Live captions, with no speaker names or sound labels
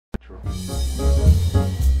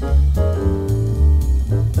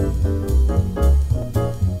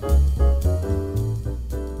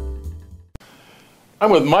I'm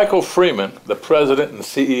with Michael Freedman, the president and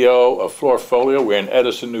CEO of FloorFolio. We're in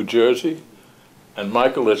Edison, New Jersey. And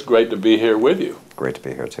Michael, it's great to be here with you. Great to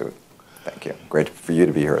be here too. Thank you. Great for you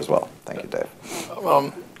to be here as well. Thank you, Dave.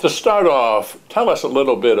 To start off, tell us a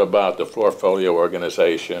little bit about the FloorFolio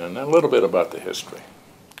organization and a little bit about the history.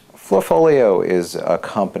 FloorFolio is a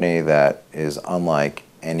company that is unlike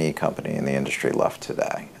any company in the industry left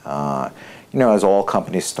today. As all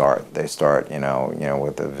companies start, they start,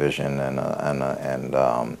 with a vision and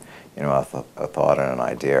a thought and an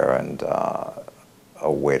idea and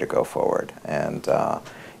a way to go forward. And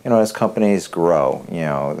as companies grow,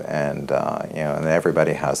 and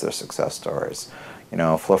everybody has their success stories.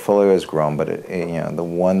 FloorFolio has grown, but the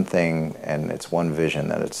one thing and it's one vision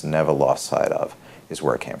that it's never lost sight of is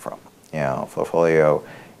where it came from. FloorFolio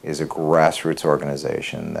is a grassroots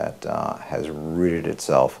organization that has rooted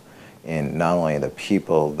itself in not only the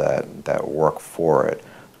people that work for it,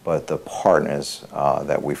 but the partners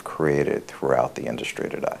that we've created throughout the industry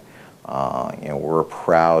today. We're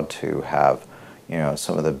proud to have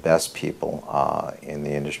some of the best people in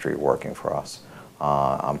the industry working for us.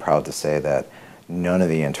 I'm proud to say that none of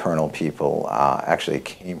the internal people actually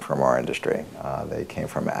came from our industry. They came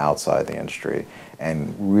from outside the industry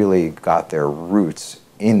and really got their roots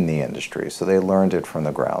in the industry. So they learned it from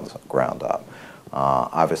the ground up.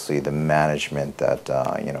 Obviously, the management that,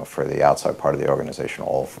 for the outside part of the organization,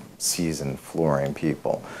 all seasoned flooring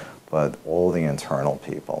people, but all the internal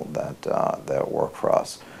people that work for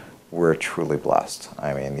us, we're truly blessed.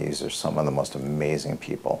 I mean, these are some of the most amazing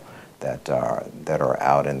people that are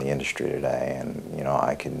out in the industry today. And,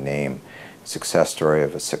 I can name success story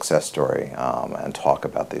of a success story and talk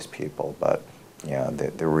about these people. But,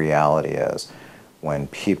 the reality is, when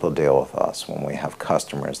people deal with us, when we have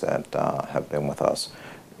customers that have been with us,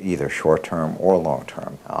 either short-term or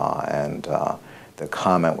long-term, and the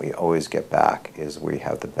comment we always get back is we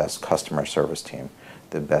have the best customer service team,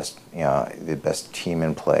 the best team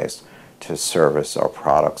in place to service our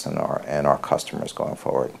products and our customers going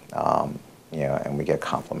forward. And we get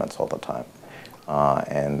compliments all the time.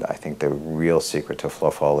 And I think the real secret to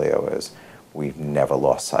FloorFolio is we've never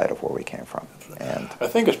lost sight of where we came from. And I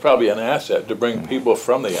think it's probably an asset to bring people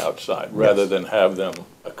from the outside rather than have them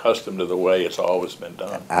accustomed to the way it's always been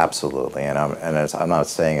done. Absolutely, and I'm not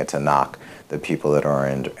saying it to knock the people that are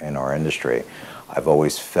in our industry. I've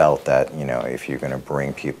always felt that if you're going to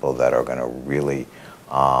bring people that are going to really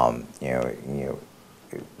have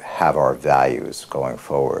our values going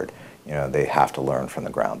forward, they have to learn from the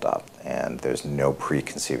ground up. And there's no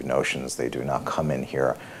preconceived notions. They do not come in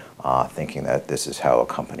here thinking that this is how a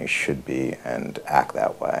company should be and act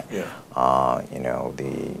that way. Yeah.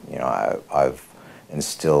 I've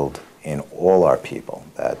instilled in all our people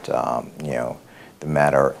that no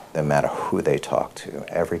matter who they talk to,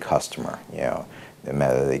 every customer, no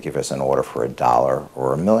matter they give us an order for $1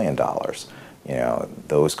 or $1 million,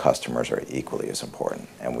 those customers are equally as important,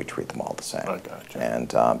 and we treat them all the same. I gotcha.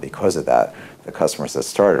 And because of that, the customers that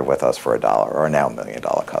started with us for $1 are now $1 million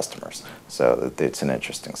customers. So it's an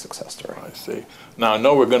interesting success story. I see. Now, I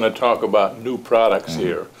know we're going to talk about new products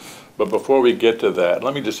here, but before we get to that,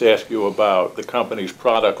 let me just ask you about the company's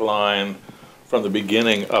product line from the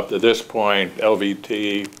beginning up to this point,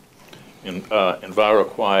 LVT,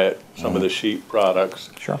 EnviroQuiet, some of the sheet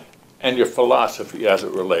products. Sure. And your philosophy as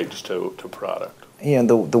it relates to product.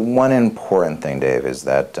 The one important thing, Dave, is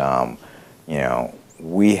that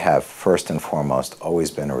we have first and foremost always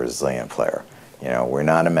been a resilient player. We're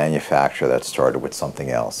not a manufacturer that started with something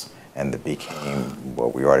else and that became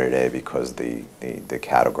what we are today because the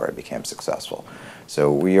category became successful.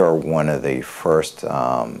 So we are one of the first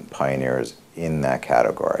pioneers in that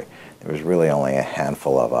category. There was really only a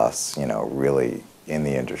handful of us, really in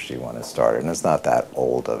the industry when it started, and it's not that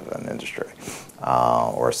old of an industry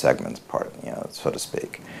or a segment part, so to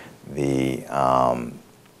speak.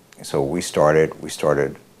 So we started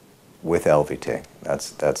with LVT.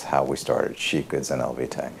 That's how we started, sheet goods and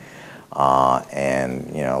LVT.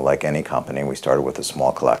 And like any company, we started with a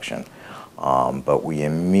small collection, but we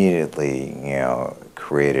immediately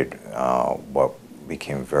created what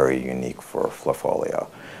became very unique for FloorFolio.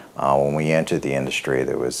 When we entered the industry,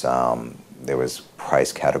 there was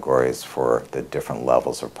price categories for the different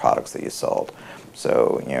levels of products that you sold.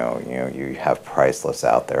 So you have price lists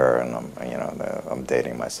out there, and I'm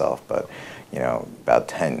dating myself, but about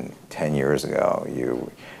 10 years ago,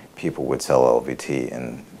 people would sell LVT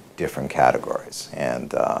in different categories,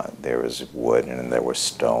 and there was wood and there was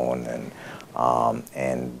stone,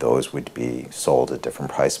 and those would be sold at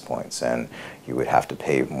different price points, and you would have to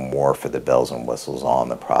pay more for the bells and whistles on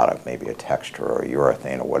the product, maybe a texture or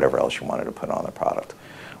urethane or whatever else you wanted to put on the product.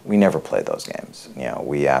 We never played those games.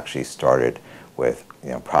 We actually started with,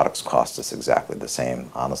 products cost us exactly the same.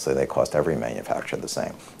 Honestly, they cost every manufacturer the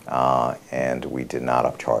same. And we did not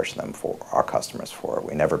upcharge them for our customers for it.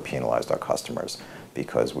 We never penalized our customers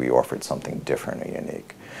because we offered something different and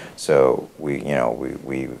unique. So we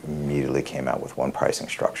immediately came out with one pricing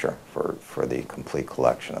structure for the complete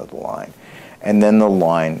collection of the line. And then the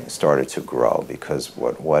line started to grow because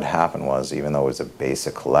what happened was, even though it was a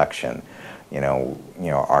basic collection,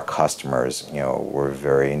 our customers, were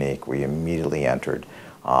very unique. We immediately entered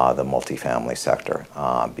the multifamily sector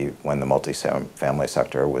when the multifamily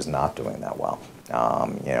sector was not doing that well.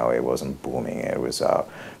 It wasn't booming. It was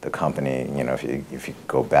the company. If you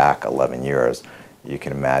go back 11 years, you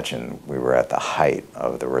can imagine we were at the height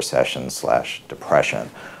of the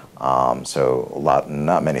recession/depression. So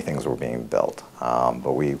not many things were being built,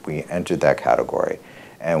 but we entered that category,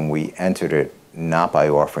 and we entered it not by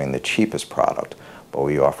offering the cheapest product, but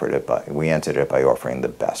we entered it by offering the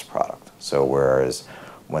best product. So whereas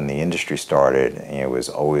when the industry started, it was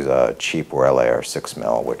always a cheap wear layer, 6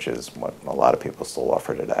 mil, which is what a lot of people still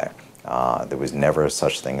offer today. There was never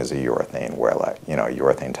such thing as a urethane wear layer,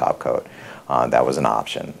 urethane top coat. That was an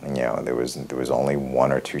option. There was only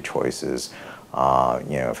one or two choices.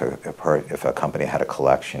 If a company had a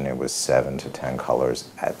collection, it was 7 to 10 colors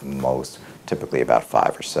at most, typically about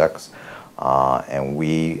 5 or 6. And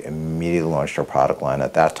we immediately launched our product line.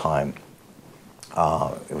 At that time,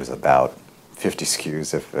 it was about 50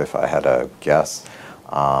 SKUs, if I had to guess.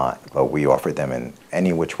 But we offered them in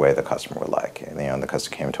any which way the customer would like. And the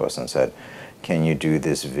customer came to us and said, "Can you do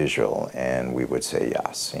this visual?" And we would say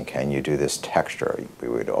yes. And "Can you do this texture?" We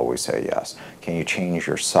would always say yes. "Can you change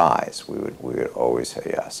your size?" We would always say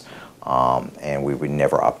yes. And we would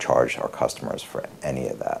never upcharge our customers for any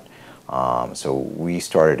of that. So we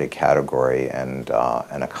started a category and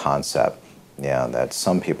a concept, that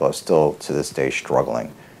some people are still to this day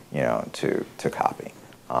struggling, to copy.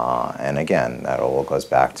 And again, that all goes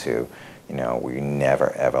back to, we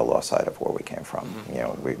never ever lost sight of where we came from.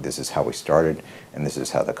 This is how we started, and this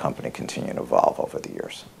is how the company continued to evolve over the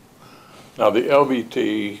years. Now the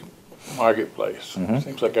LVT marketplace,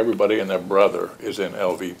 seems like everybody and their brother is in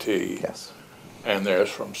LVT. Yes. And there's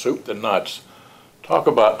from soup to nuts. Talk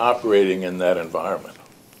about operating in that environment.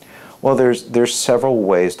 Well, there's several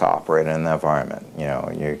ways to operate in that environment.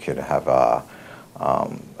 You could have a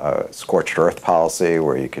scorched earth policy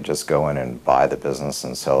where you could just go in and buy the business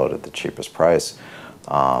and sell it at the cheapest price.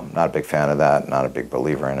 Not a big fan of that. Not a big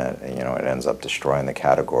believer in it. It ends up destroying the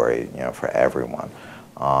category, for everyone.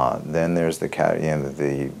 Then there's the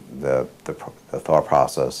thought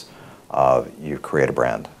process of you create a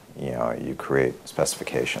brand. You create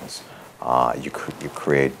specifications. You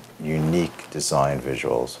create unique design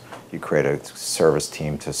visuals. You create a service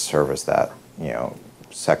team to service that,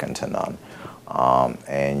 second to none.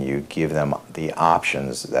 And you give them the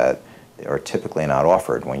options that are typically not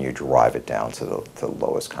offered when you drive it down to the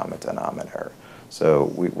lowest common denominator.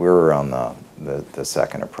 So we're on the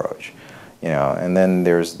second approach. And then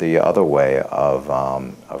there's the other way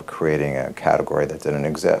of creating a category that didn't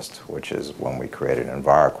exist, which is when we created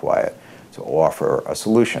EnviroQuiet to offer a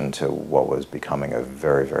solution to what was becoming a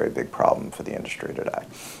very, very big problem for the industry today.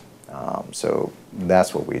 So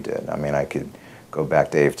that's what we did. I mean, I could go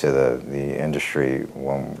back, Dave, to the industry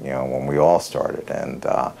when we all started,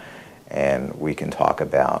 and we can talk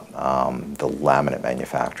about the laminate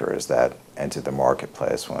manufacturers that entered the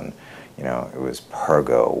marketplace when it was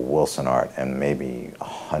Pergo, Wilson Art, and maybe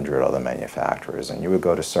 100 other manufacturers. And you would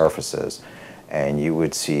go to surfaces, and you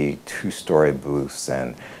would see two-story booths,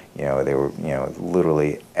 and they were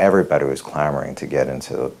literally everybody was clamoring to get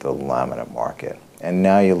into the laminate market. And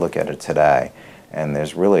now you look at it today, and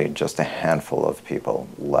there's really just a handful of people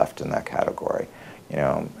left in that category.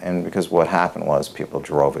 And because what happened was people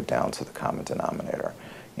drove it down to the common denominator.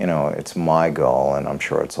 It's my goal, and I'm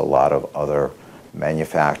sure it's a lot of other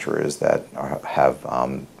manufacturers that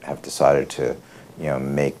have decided to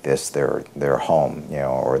make this their home,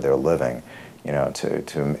 or their living,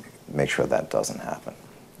 to make sure that doesn't happen.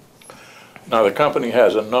 Now the company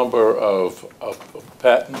has a number of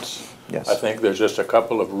patents. Yes. I think there's just a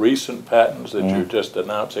couple of recent patents that you're just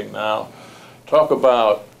announcing now. Talk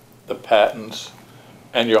about the patents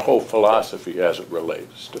and your whole philosophy as it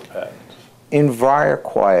relates to patents.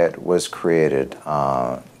 EnviroQuiet was created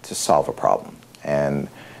to solve a problem, and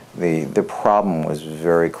the problem was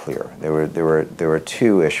very clear. There were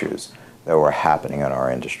two issues that were happening in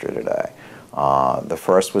our industry today. The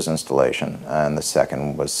first was installation, and the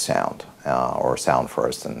second was sound, or sound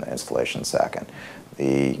first and installation second.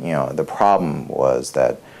 The problem was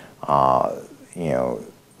that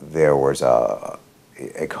there was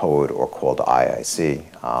a code or called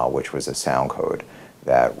IIC, which was a sound code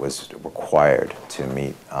that was required to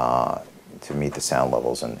meet the sound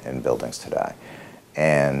levels in buildings today.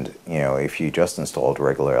 And if you just installed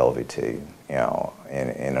regular LVT,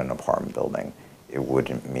 in an apartment building, it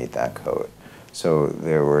wouldn't meet that code. So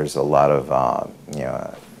there was a lot of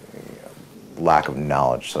lack of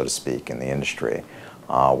knowledge, so to speak, in the industry,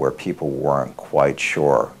 where people weren't quite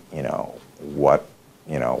sure, what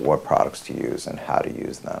products to use and how to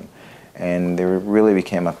use them. And there really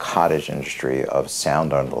became a cottage industry of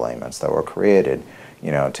sound underlayments that were created,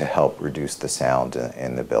 to help reduce the sound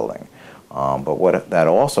in the building. But what that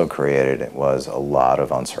also created was a lot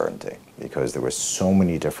of uncertainty, because there were so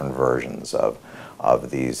many different versions of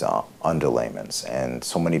these underlayments, and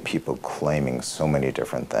so many people claiming so many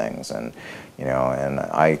different things. And and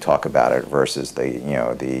I talk about it versus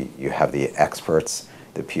you have the experts,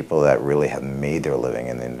 the people that really have made their living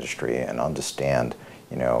in the industry and understand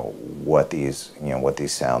what these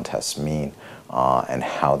sound tests mean, and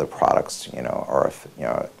how the products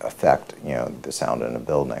affect the sound in a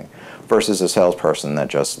building, versus a salesperson that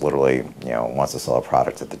just literally wants to sell a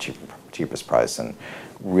product at the cheapest price and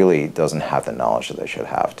really doesn't have the knowledge that they should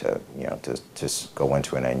have to just go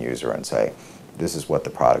into an end user and say, this is the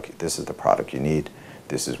product you need,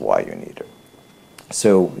 this is why you need it.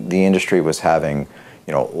 So the industry was having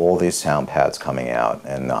all these sound pads coming out,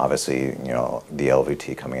 and obviously the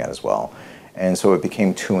LVT coming out as well. And so it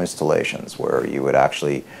became two installations where you would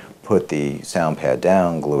actually put the sound pad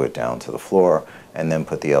down, glue it down to the floor, and then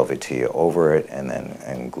put the LVT over it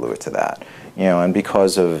and glue it to that. And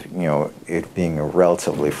because of it being a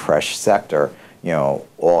relatively fresh sector,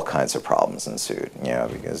 all kinds of problems ensued.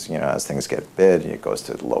 Because as things get bid, it goes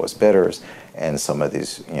to the lowest bidders, and some of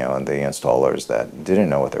these the installers that didn't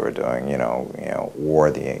know what they were doing,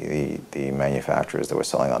 or the manufacturers that were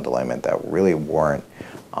selling underlayment that really weren't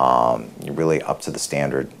really up to the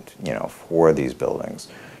standard for these buildings,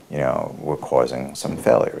 were causing some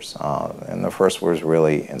failures. And the first was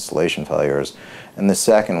really installation failures, and the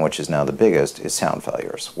second, which is now the biggest, is sound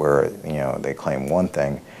failures, where they claim one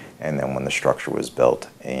thing, and then when the structure was built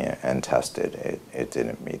and tested, it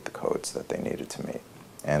didn't meet the codes that they needed to meet.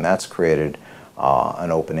 And that's created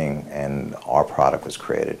an opening, and our product was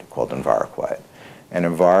created called EnviroQuiet. And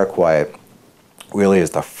EnviroQuiet really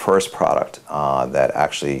is the first product that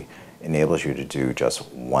actually enables you to do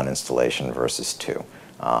just one installation versus two.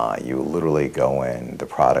 You literally go in, the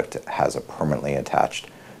product has a permanently attached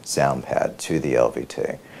sound pad to the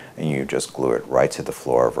LVT, and you just glue it right to the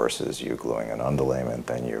floor versus you gluing an underlayment,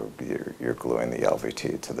 then you're gluing the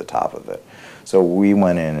LVT to the top of it. So we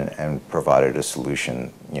went in and provided a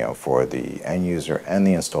solution, for the end user and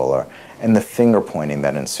the installer, and the finger pointing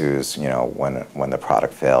that ensues, when the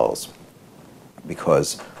product fails,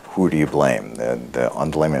 because who do you blame? The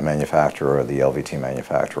underlayment manufacturer, or the LVT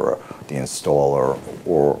manufacturer, the installer,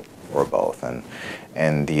 or both?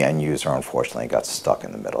 And the end user, unfortunately, got stuck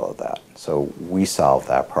in the middle of that. So we solved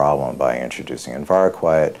that problem by introducing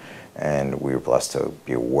EnviroQuiet, and we were blessed to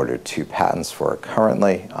be awarded 2 patents for it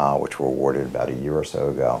currently, which were awarded about a year or so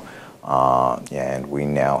ago. And we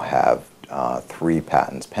now have 3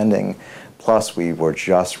 patents pending. Plus, we were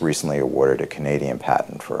just recently awarded a Canadian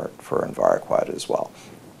patent for EnviroQuiet as well.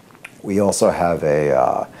 We also have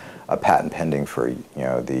a patent pending for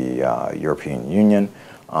the European Union,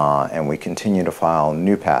 and we continue to file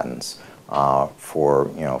new patents for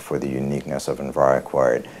the uniqueness of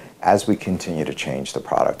EnviroQuiet as we continue to change the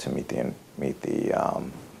product to meet the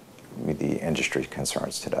industry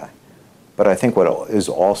concerns today. But I think what is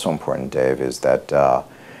also important, Dave, is that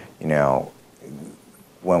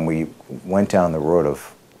when we went down the road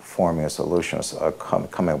of forming a solution,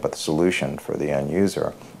 coming up with a solution for the end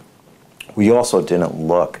user, we also didn't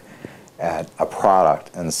look at a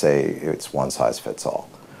product and say it's one size fits all.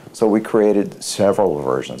 So we created several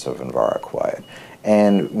versions of EnviroQuiet.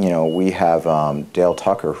 And we have Dale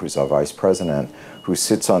Tucker, who's our vice president, who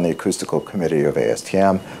sits on the acoustical committee of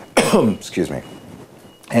ASTM, excuse me,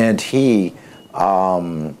 and he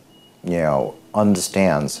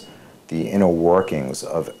understands the inner workings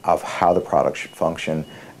of how the product should function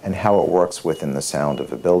and how it works within the sound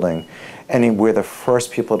of a building. And we're the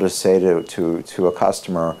first people to say to a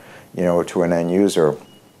customer, or to an end user,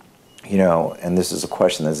 and this is a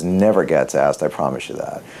question that never gets asked, I promise you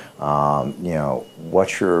that.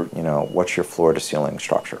 What's your floor to ceiling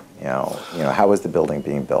structure? How is the building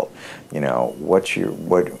being built? How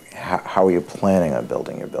are you planning on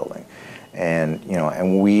building your building?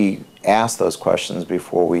 And we ask those questions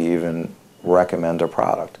before we even recommend a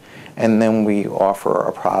product. And then we offer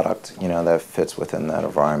a product, that fits within that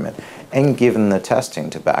environment, and give them the testing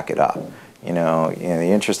to back it up. The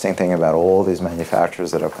interesting thing about all these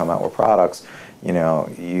manufacturers that have come out with products,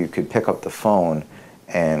 you could pick up the phone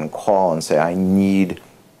and call and say, I need,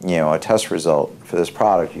 a test result for this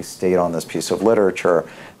product. You state on this piece of literature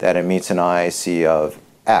that it meets an IIC of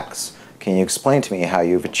X. Can you explain to me how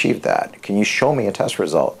you've achieved that? Can you show me a test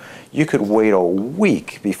result? You could wait a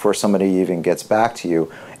week before somebody even gets back to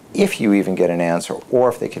you, if you even get an answer, or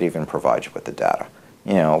if they could even provide you with the data.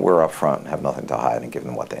 We're upfront and have nothing to hide and give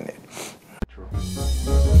them what they need.